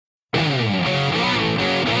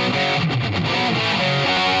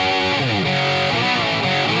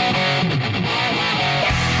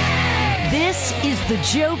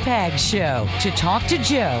Joe Pags Show. To talk to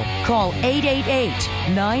Joe, call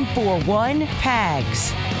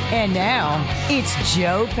 888-941-PAGS. And now, it's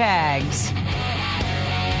Joe Pags.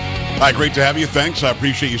 Hi, great to have you. Thanks. I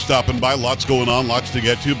appreciate you stopping by. Lots going on, lots to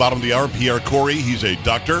get to. Bottom of the hour, Pierre Kory. He's a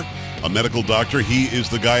doctor, a medical doctor. He is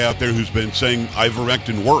the guy out there who's been saying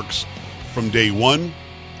ivermectin works from day one.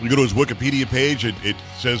 You go to his Wikipedia page, it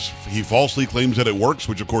says he falsely claims that it works,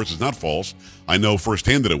 which of course is not false. I know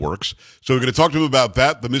firsthand that it works. So we're going to talk to him about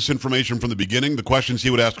that, the misinformation from the beginning, the questions he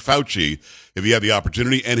would ask Fauci if he had the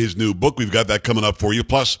opportunity, and his new book. We've got that coming up for you.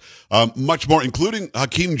 Plus, much more, including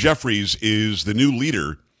Hakeem Jeffries is the new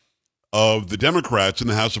leader of the Democrats in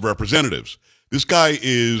the House of Representatives. This guy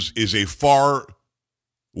is a far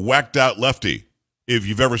whacked out lefty, if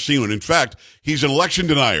you've ever seen one. In fact, he's an election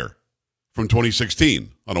denier from 2016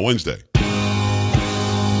 on a Wednesday. Come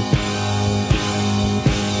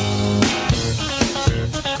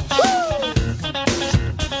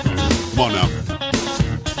on now.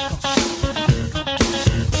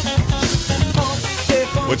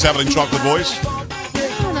 What's happening, Chocolate Voice?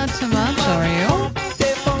 Oh, not so much. How are you?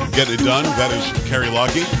 Getting it done. That is Carrie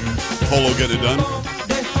Lockie. Polo getting it done.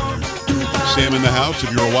 Sam in the house.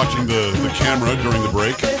 If you were watching the camera during the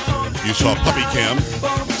break, you saw Puppy Cam.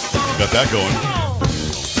 Got that going.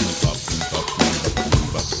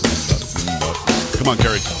 Come on,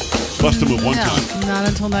 Carrie. Bust a move one time. Not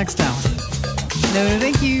until next hour. No,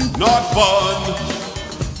 thank you. Not fun.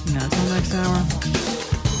 Not until next hour.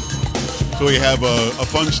 So we have a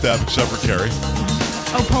fun step, except for Carrie.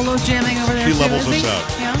 Oh, Polo's jamming over there. She levels us out.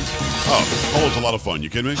 Yeah. Oh, Polo's a lot of fun. You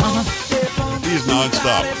kidding me? Uh-huh. He's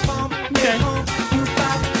nonstop. Okay.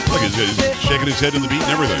 Look, he's shaking his head in the beat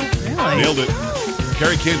and everything. Really? Nailed it.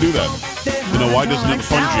 Carrie can't do that. You know why? Doesn't have a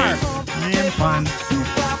fun gene. I am fun.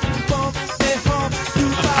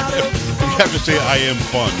 You have to say I am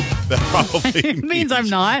fun. That probably It means I'm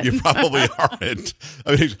not. You probably aren't.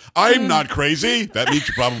 I mean, I'm not crazy. That means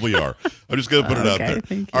you probably are. I'm just going to put it out there.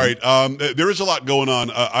 Thank you. All right. There is a lot going on.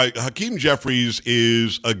 Hakeem Jeffries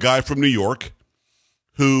is a guy from New York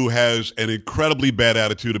who has an incredibly bad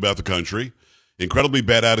attitude about the country, incredibly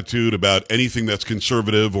bad attitude about anything that's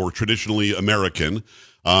conservative or traditionally American.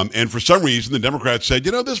 And for some reason, the Democrats said,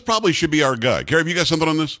 this probably should be our guy. Carrie, have you got something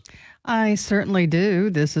on this? I certainly do.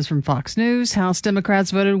 This is from Fox News. House Democrats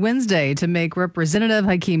voted Wednesday to make Representative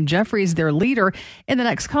Hakeem Jeffries their leader in the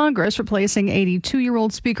next Congress, replacing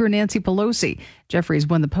 82-year-old Speaker Nancy Pelosi. Jeffries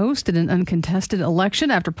won the post in an uncontested election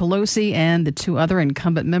after Pelosi and the two other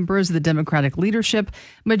incumbent members of the Democratic leadership,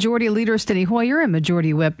 Majority Leader Steny Hoyer and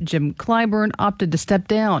Majority Whip Jim Clyburn, opted to step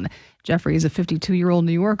down. Jeffries, a 52-year-old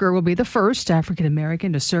New Yorker, will be the first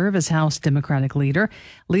African-American to serve as House Democratic leader.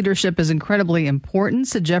 Leadership is incredibly important,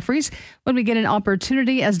 said Jeffries. When we get an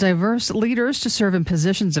opportunity as diverse leaders to serve in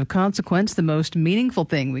positions of consequence, the most meaningful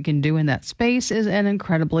thing we can do in that space is an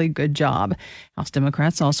incredibly good job. House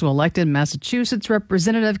Democrats also elected Massachusetts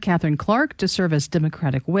Representative Catherine Clark to serve as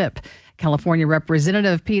Democratic whip. California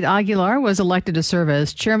Representative Pete Aguilar was elected to serve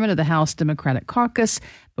as chairman of the House Democratic Caucus.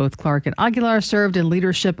 Both Clark and Aguilar served in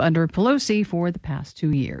leadership under Pelosi for the past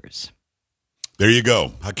 2 years. There you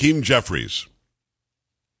go. Hakeem Jeffries.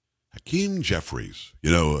 Hakeem Jeffries.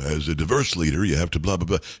 As a diverse leader, you have to blah, blah,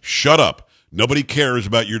 blah. Shut up. Nobody cares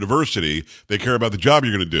about your diversity. They care about the job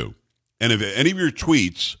you're going to do. And if any of your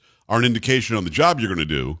tweets are an indication on the job you're going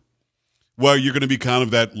to do, well, you're going to be kind of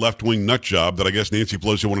that left-wing nut job that I guess Nancy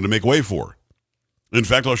Pelosi wanted to make way for. In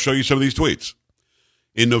fact, I'll show you some of these tweets.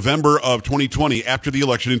 In November of 2020, after the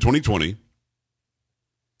election in 2020,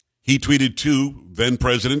 he tweeted to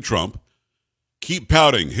then-President Trump, "Keep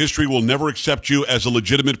pouting. History will never accept you as a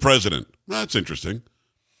legitimate president." That's interesting.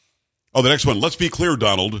 Oh, the next one. "Let's be clear,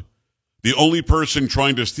 Donald. The only person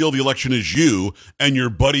trying to steal the election is you and your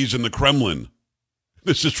buddies in the Kremlin."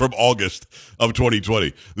 This is from August of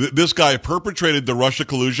 2020. This guy perpetrated the Russia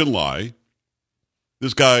collusion lie.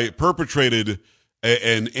 This guy perpetrated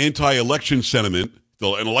an anti-election sentiment,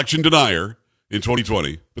 an election denier in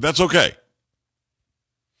 2020, but that's okay.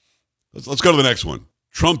 Let's go to the next one.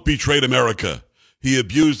 "Trump betrayed America. He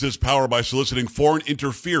abused his power by soliciting foreign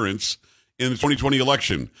interference in the 2020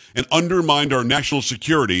 election and undermined our national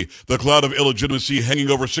security. The cloud of illegitimacy hanging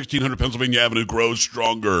over 1600 Pennsylvania Avenue grows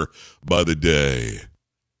stronger by the day."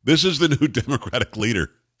 This is the new Democratic leader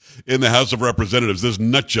in the House of Representatives, this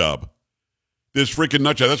nut job. This freaking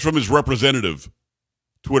nut job. That's from his representative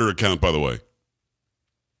Twitter account, by the way.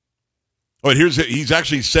 Oh, and he's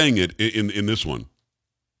actually saying it in this one.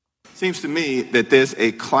 Seems to me that there's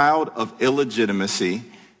a cloud of illegitimacy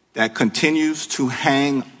that continues to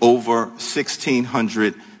hang over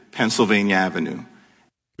 1600 Pennsylvania Avenue.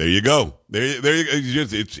 There you go. There you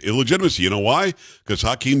go. It's illegitimacy. You know why? Because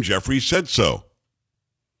Hakeem Jeffries said so.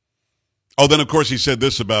 Oh, then, of course, he said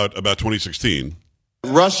this about 2016.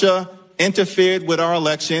 Russia interfered with our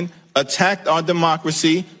election, attacked our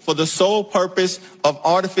democracy for the sole purpose of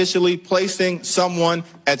artificially placing someone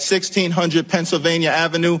at 1600 Pennsylvania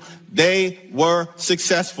Avenue. They were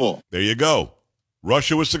successful. There you go.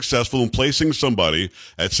 Russia was successful in placing somebody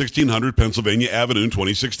at 1600 Pennsylvania Avenue in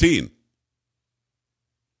 2016.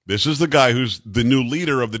 This is the guy who's the new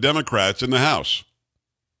leader of the Democrats in the House.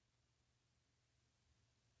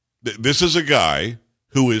 This is a guy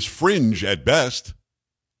who is fringe at best.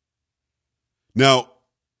 Now,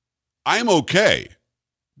 I'm okay.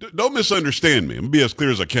 Don't misunderstand me. I'm going to be as clear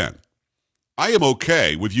as I can. I am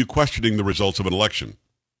okay with you questioning the results of an election.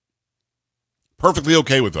 Perfectly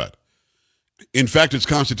okay with that. In fact, it's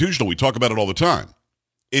constitutional. We talk about it all the time.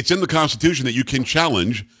 It's in the Constitution that you can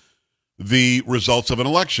challenge the results of an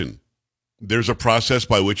election. There's a process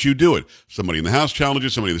by which you do it. Somebody in the House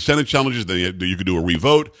challenges, somebody in the Senate challenges, then you can do a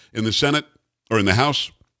revote in the Senate or in the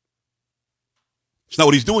House. It's not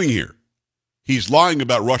what he's doing here. He's lying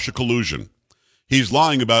about Russia collusion. He's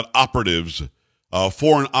lying about operatives,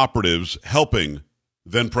 foreign operatives helping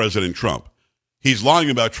then President Trump. He's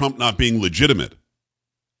lying about Trump not being legitimate.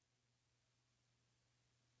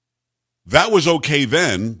 That was okay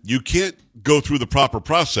then. You can't go through the proper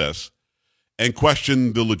process and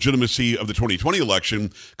question the legitimacy of the 2020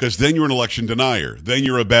 election, because then you're an election denier. Then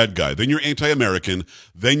you're a bad guy. Then you're anti-American.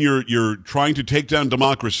 Then you're trying to take down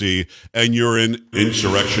democracy, and you're an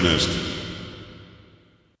insurrectionist.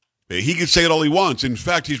 He can say it all he wants. In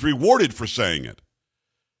fact, he's rewarded for saying it.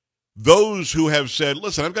 Those who have said,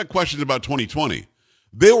 listen, I've got questions about 2020.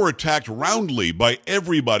 They were attacked roundly by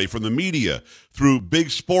everybody from the media through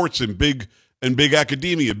big sports and big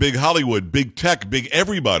academia, big Hollywood, big tech, big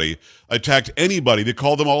everybody attacked anybody. They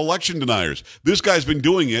called them all election deniers. This guy's been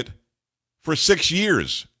doing it for 6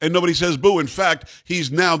 years, and nobody says boo. In fact,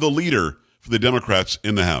 he's now the leader for the Democrats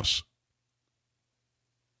in the House.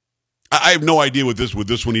 I have no idea what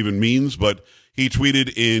this one even means, but he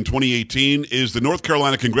tweeted in 2018, is the North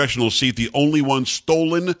Carolina congressional seat the only one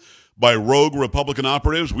stolen by rogue Republican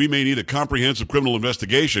operatives? We may need a comprehensive criminal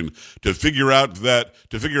investigation to figure out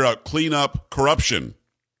clean up corruption.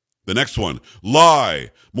 The next one,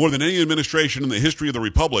 lie. More than any administration in the history of the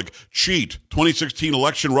Republic, cheat. 2016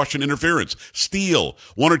 election, Russian interference. Steal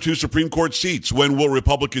 1 or 2 Supreme Court seats. When will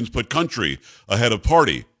Republicans put country ahead of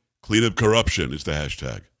party? Clean up corruption is the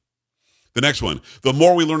hashtag. The next one, the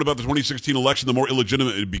more we learn about the 2016 election, the more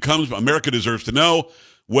illegitimate it becomes. America deserves to know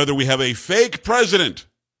whether we have a fake president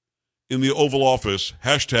in the Oval Office,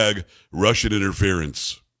 hashtag Russian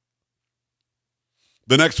interference.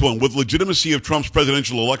 The next one, with legitimacy of Trump's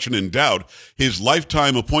presidential election in doubt, his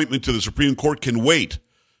lifetime appointment to the Supreme Court can wait.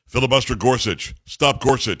 Filibuster Gorsuch. Stop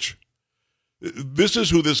Gorsuch. This is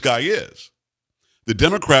who this guy is. The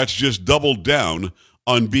Democrats just doubled down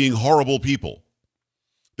on being horrible people.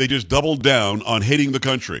 They just doubled down on hating the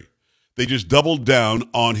country. They just doubled down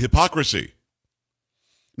on hypocrisy.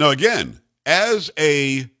 Now, again, as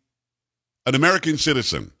an American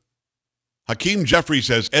citizen, Hakeem Jeffries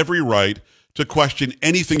has every right to question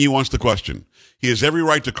anything he wants to question. He has every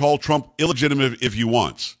right to call Trump illegitimate if he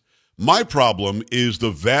wants. My problem is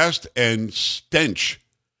the vast and stench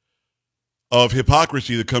of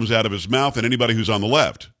hypocrisy that comes out of his mouth and anybody who's on the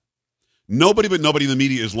left. Nobody in the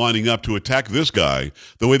media is lining up to attack this guy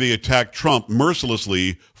the way they attacked Trump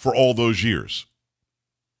mercilessly for all those years.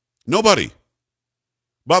 Nobody.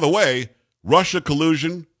 By the way, Russia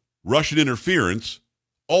collusion, Russian interference,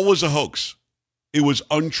 all was a hoax. It was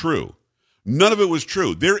untrue. None of it was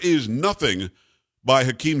true. There is nothing by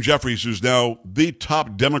Hakeem Jeffries, who's now the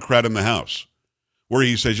top Democrat in the House, where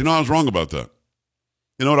he says, I was wrong about that.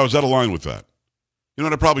 You know what? I was out of line with that. You know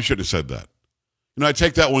what? I probably shouldn't have said that. I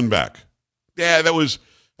take that one back. Yeah, I was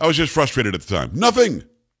just frustrated at the time. Nothing.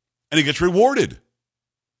 And he gets rewarded.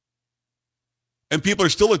 And people are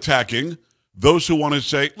still attacking those who want to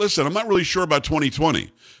say, listen, I'm not really sure about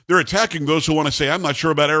 2020. They're attacking those who want to say, I'm not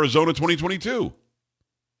sure about Arizona 2022.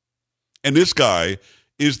 And this guy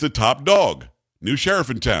is the top dog, new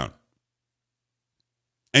sheriff in town.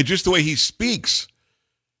 And just the way he speaks,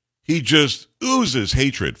 he just oozes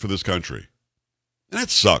hatred for this country. And that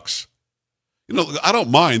sucks. I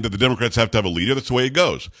don't mind that the Democrats have to have a leader. That's the way it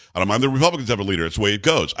goes. I don't mind the Republicans have a leader. That's the way it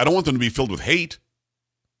goes. I don't want them to be filled with hate.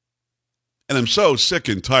 And I'm so sick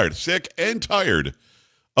and tired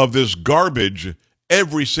of this garbage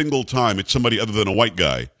every single time it's somebody other than a white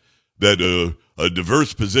guy. That a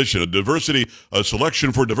diverse position, a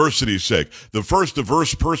selection for diversity's sake. The first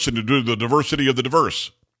diverse person to do the diversity of the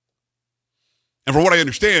diverse. And for what I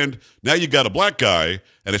understand, now you got a black guy,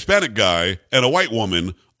 an Hispanic guy, and a white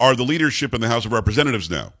woman are the leadership in the House of Representatives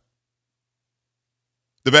now.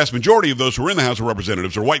 The vast majority of those who are in the House of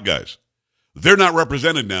Representatives are white guys. They're not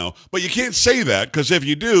represented now, but you can't say that because if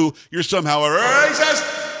you do, you're somehow a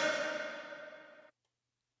racist.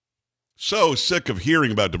 So sick of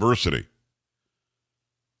hearing about diversity.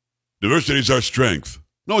 Diversity is our strength.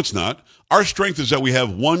 No, it's not. Our strength is that we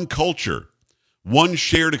have one culture, one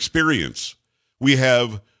shared experience. We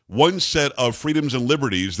have one set of freedoms and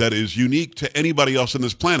liberties that is unique to anybody else on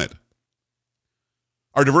this planet.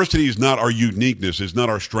 Our diversity is not our uniqueness, is not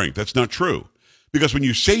our strength. That's not true. Because when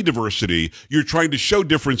you say diversity, you're trying to show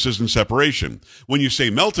differences and separation. When you say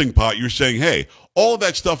melting pot, you're saying, hey, all of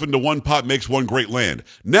that stuff into one pot makes one great land.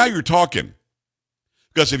 Now you're talking.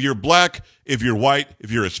 Because if you're black, if you're white,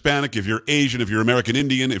 if you're Hispanic, if you're Asian, if you're American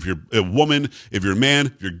Indian, if you're a woman, if you're a man,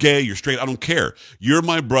 if you're gay, you're straight, I don't care. You're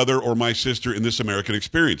my brother or my sister in this American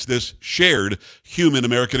experience, this shared human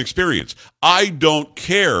American experience. I don't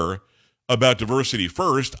care about diversity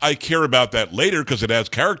first. I care about that later because it adds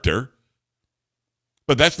character.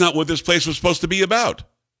 But that's not what this place was supposed to be about,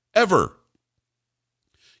 ever.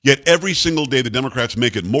 Yet every single day, the Democrats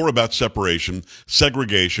make it more about separation,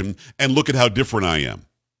 segregation, and look at how different I am.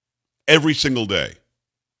 Every single day.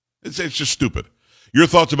 It's just stupid. Your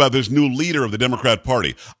thoughts about this new leader of the Democrat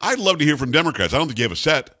Party. I'd love to hear from Democrats. I don't think you have a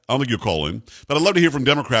set. I don't think you'll call in. But I'd love to hear from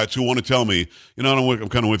Democrats who want to tell me, I'm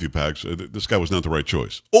kind of with you, Pags. This guy was not the right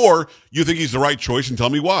choice. Or you think he's the right choice and tell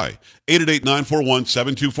me why.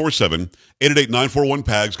 888-941-7247.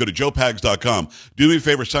 888-941-PAGS. Go to joepags.com. Do me a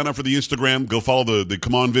favor. Sign up for the Instagram. Go follow the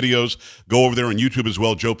Come On videos. Go over there on YouTube as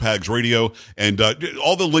well, Joe Pags Radio. And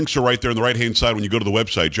all the links are right there on the right-hand side when you go to the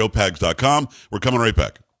website, joepags.com. We're coming right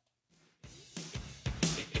back.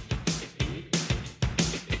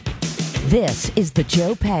 This is the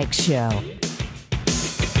Joe Pags Show.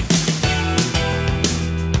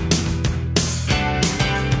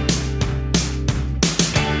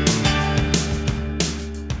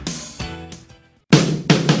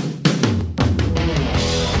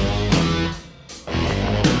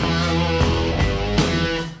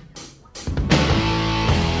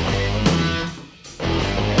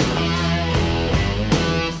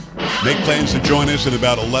 Make plans to join us in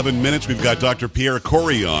about 11 minutes. We've got Dr. Pierre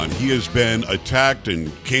Kory on. He has been attacked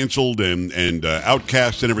and canceled and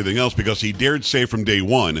outcast and everything else because he dared say from day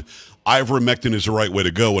one, ivermectin is the right way to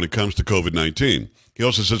go when it comes to COVID-19. He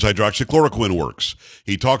also says hydroxychloroquine works.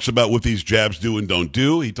 He talks about what these jabs do and don't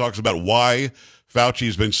do. He talks about why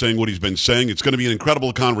Fauci's been saying what he's been saying. It's going to be an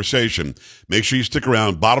incredible conversation. Make sure you stick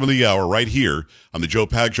around, bottom of the hour, right here on the Joe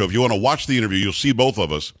Pags Show. If you want to watch the interview, you'll see both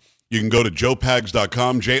of us. You can go to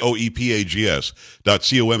joepags.com,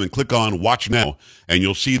 joepags.com, and click on Watch Now, and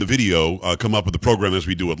you'll see the video come up with the program as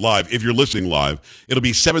we do it live. If you're listening live, it'll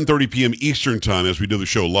be 7:30 p.m. Eastern time as we do the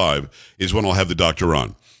show live is when I'll have the doctor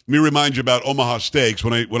on. Let me remind you about Omaha Steaks.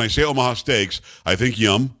 When I say Omaha Steaks, I think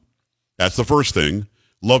yum. That's the first thing.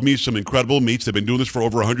 Love me some incredible meats. They've been doing this for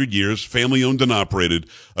over 100 years, family-owned and operated,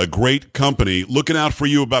 a great company looking out for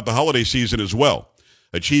you about the holiday season as well.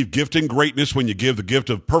 Achieve gifting greatness when you give the gift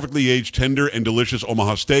of perfectly aged, tender, and delicious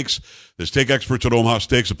Omaha Steaks. The steak experts at Omaha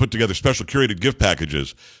Steaks have put together special curated gift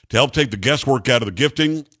packages to help take the guesswork out of the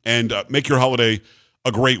gifting and make your holiday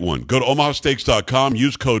a great one. Go to omahasteaks.com,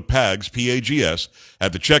 use code PAGS, P-A-G-S,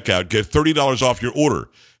 at the checkout. Get $30 off your order.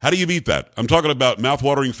 How do you beat that? I'm talking about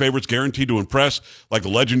mouth-watering favorites guaranteed to impress, like the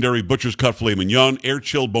legendary Butcher's Cut Filet Mignon,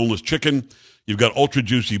 air-chilled boneless chicken. You've got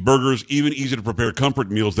ultra-juicy burgers, even easy-to-prepare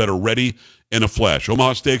comfort meals that are ready in a flash.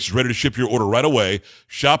 Omaha Steaks is ready to ship your order right away.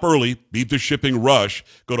 Shop early. Beat the shipping rush.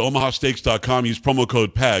 Go to omahasteaks.com. Use promo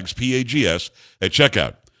code PAGS, P-A-G-S, at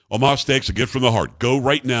checkout. Omaha Steaks, a gift from the heart. Go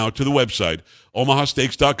right now to the website,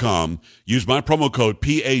 omahasteaks.com. Use my promo code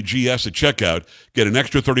PAGS at checkout. Get an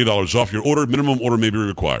extra $30 off your order. Minimum order may be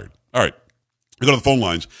required. All right. We go to the phone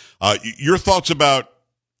lines. Your thoughts about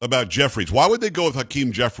Jeffries. Why would they go with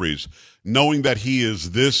Hakeem Jeffries, knowing that he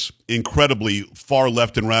is this incredibly far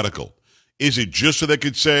left and radical? Is it just so they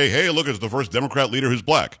could say, hey, look, it's the first Democrat leader who's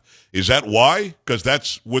black? Is that why? Because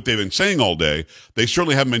that's what they've been saying all day. They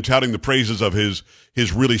certainly haven't been touting the praises of his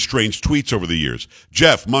really strange tweets over the years.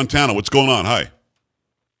 Jeff, Montana, what's going on? Hi.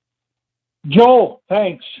 Joe,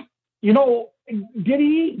 thanks. Did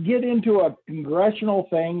he get into a congressional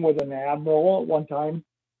thing with an admiral at one time?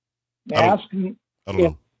 Asking I don't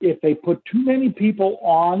know. If they put too many people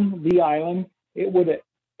on the island, it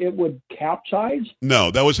would capsize? No,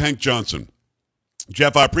 that was Hank Johnson.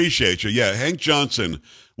 Jeff, I appreciate you. Yeah, Hank Johnson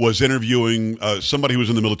was interviewing somebody who was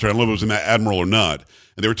in the military. I don't know if it was an admiral or not.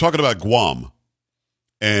 And they were talking about Guam.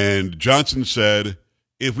 And Johnson said,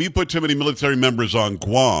 if we put too many military members on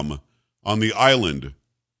Guam, on the island,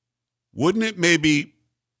 wouldn't it maybe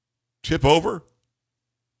tip over?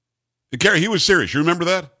 And Kory, he was serious. You remember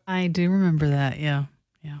that? I do remember that. Yeah.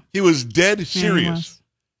 He was dead serious. Yeah, he was.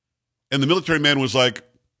 And the military man was like,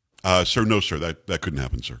 sir, no, sir, that couldn't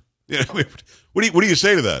happen, sir. What do you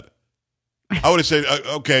say to that? I would have said,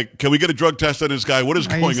 okay, can we get a drug test on this guy? What is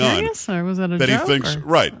Are going you serious? Or was that a that joke? he thinks,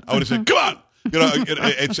 right. I would have said, come on.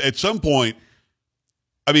 At some point,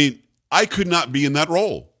 I mean, I could not be in that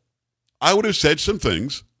role. I would have said some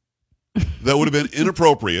things that would have been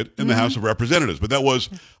inappropriate in the House of Representatives. But that was,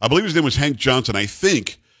 I believe his name was Hank Johnson. I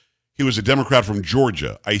think he was a Democrat from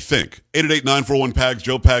Georgia, I think. 888-941-PAGS,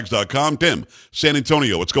 joepags.com. Tim, San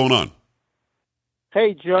Antonio, what's going on?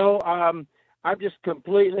 Hey, Joe, I'm just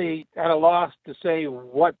completely at a loss to say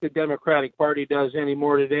what the Democratic Party does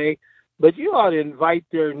anymore today, but you ought to invite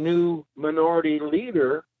their new minority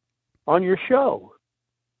leader on your show.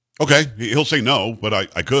 Okay, he'll say no, but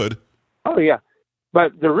I could. Oh, yeah.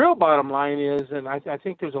 But the real bottom line is, and I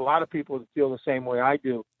think there's a lot of people that feel the same way I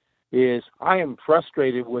do, is I am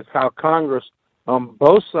frustrated with how Congress on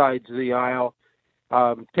both sides of the aisle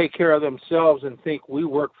take care of themselves and think we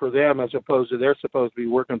work for them as opposed to they're supposed to be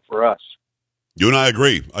working for us. You and I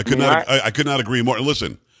agree. I could not agree more. And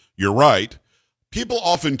listen, you're right. People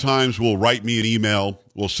oftentimes will write me an email,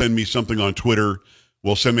 will send me something on Twitter,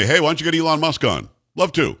 will send me, hey, why don't you get Elon Musk on?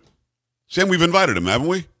 Love to. Sam, we've invited him, haven't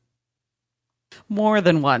we? More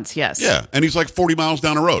than once, yes. Yeah, and he's like 40 miles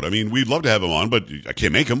down the road. I mean, we'd love to have him on, but I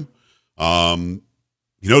can't make him.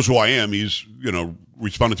 He knows who I am. He's,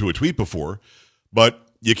 responded to a tweet before, but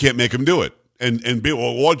you can't make him do it. And be,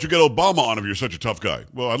 well, why'd you get Obama on if you're such a tough guy?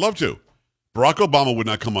 Well, I'd love to. Barack Obama would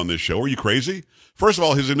not come on this show. Are you crazy? First of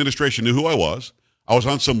all, his administration knew who I was. I was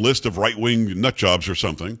on some list of right-wing nut jobs or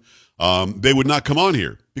something. They would not come on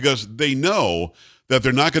here because they know that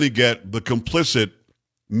they're not going to get the complicit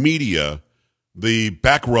media, the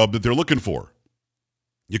back rub that they're looking for.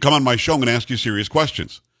 You come on my show, I'm going to ask you serious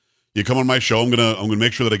questions. You come on my show, I'm going to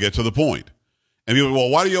make sure that I get to the point. And people, well,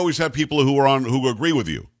 why do you always have people who agree with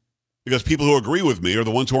you? Because people who agree with me are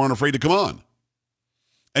the ones who aren't afraid to come on.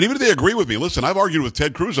 And even if they agree with me, listen, I've argued with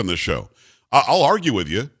Ted Cruz on this show. I'll argue with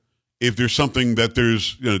you if there's something that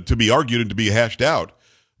there's to be argued and to be hashed out.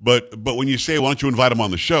 But when you say, why don't you invite him on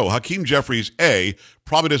the show? Hakeem Jeffries, A,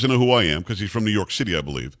 probably doesn't know who I am because he's from New York City, I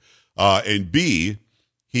believe. And B,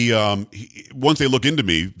 he once they look into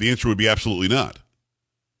me, the answer would be absolutely not.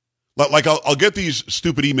 Like I'll get these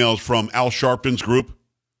stupid emails from Al Sharpton's group,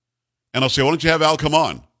 and I'll say, why don't you have Al come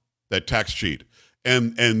on that tax cheat?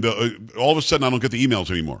 And all of a sudden, I don't get the emails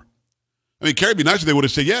anymore. I mean, Kory, it'd be nice if they would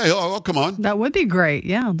have said, yeah, I'll come on. That would be great.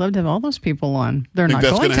 Yeah, I'd love to have all those people on. They're Think not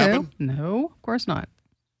that's going gonna to. happen? No, of course not.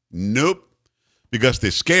 Nope, because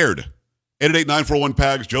they're scared.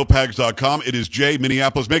 888-941-PAGS, joepags.com. It is Jay,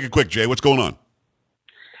 Minneapolis. Make it quick, Jay. What's going on?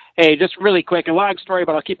 Hey, just really quick, a long story,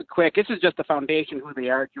 but I'll keep it quick. This is just the foundation of who they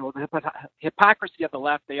are, Joe. The hypocrisy of the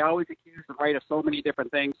left. They always accuse the right of so many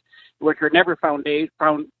different things, which are never found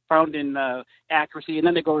in accuracy, and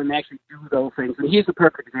then they go and actually do those things. And he's a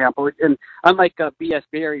perfect example. And unlike B.S.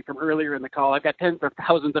 Barry from earlier in the call, I've got tens of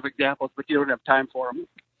thousands of examples, but you don't have time for them.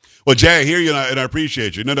 Well, Jay, I hear you, and I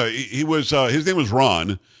appreciate you. No, he was his name was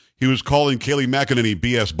Ron. He was calling Kayleigh McEnany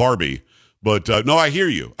B.S. Barbie. But, no, I hear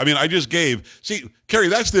you. I mean, I just see, Kory,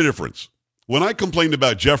 that's the difference. When I complained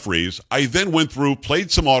about Jeffries, I then went through, played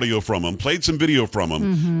some audio from him, played some video from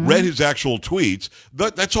him, read his actual tweets.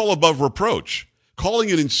 That's all above reproach. Calling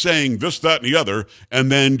it and saying this, that, and the other,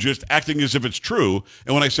 and then just acting as if it's true.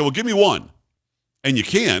 And when I say, well, give me one, and you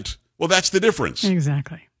can't, well, that's the difference.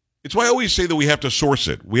 Exactly. It's why I always say that we have to source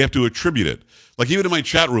it. We have to attribute it. Like even in my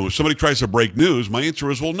chat room, if somebody tries to break news, my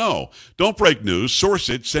answer is, well, no, don't break news. Source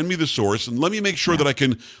it. Send me the source, and let me make sure that I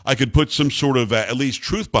can put some sort of at least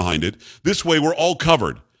truth behind it. This way, we're all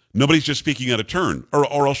covered. Nobody's just speaking out of turn,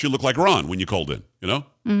 or else you look like Ron when you called in. You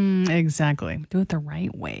know? Exactly. Do it the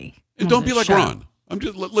right way. And don't be like Ron. I'm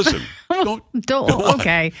just listen. Don't.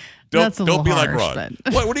 Okay. That's a little don't be harsh, like Ron.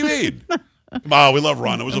 but... What do you mean? Oh, we love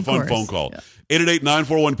Ron. It was a fun phone call. Yeah.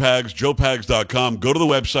 888-941-PAGS, joepags.com. Go to the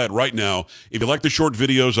website right now. If you like the short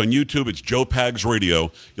videos on YouTube, it's Joe Pags Radio.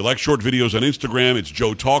 You like short videos on Instagram, it's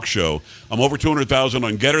Joe Talk Show. I'm over 200,000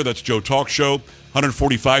 on Getter. That's Joe Talk Show.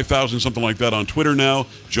 145,000, something like that on Twitter now.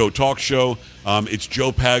 Joe Talk Show. It's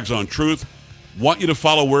Joe Pags on Truth. Want you to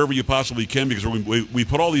follow wherever you possibly can because we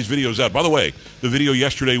put all these videos out. By the way, the video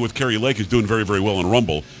yesterday with Kari Lake is doing very, very well on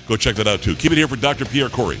Rumble. Go check that out, too. Keep it here for Dr. Pierre,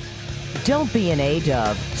 Kory. Don't be an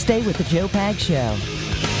A-dub. Stay with the Joe Pags Show.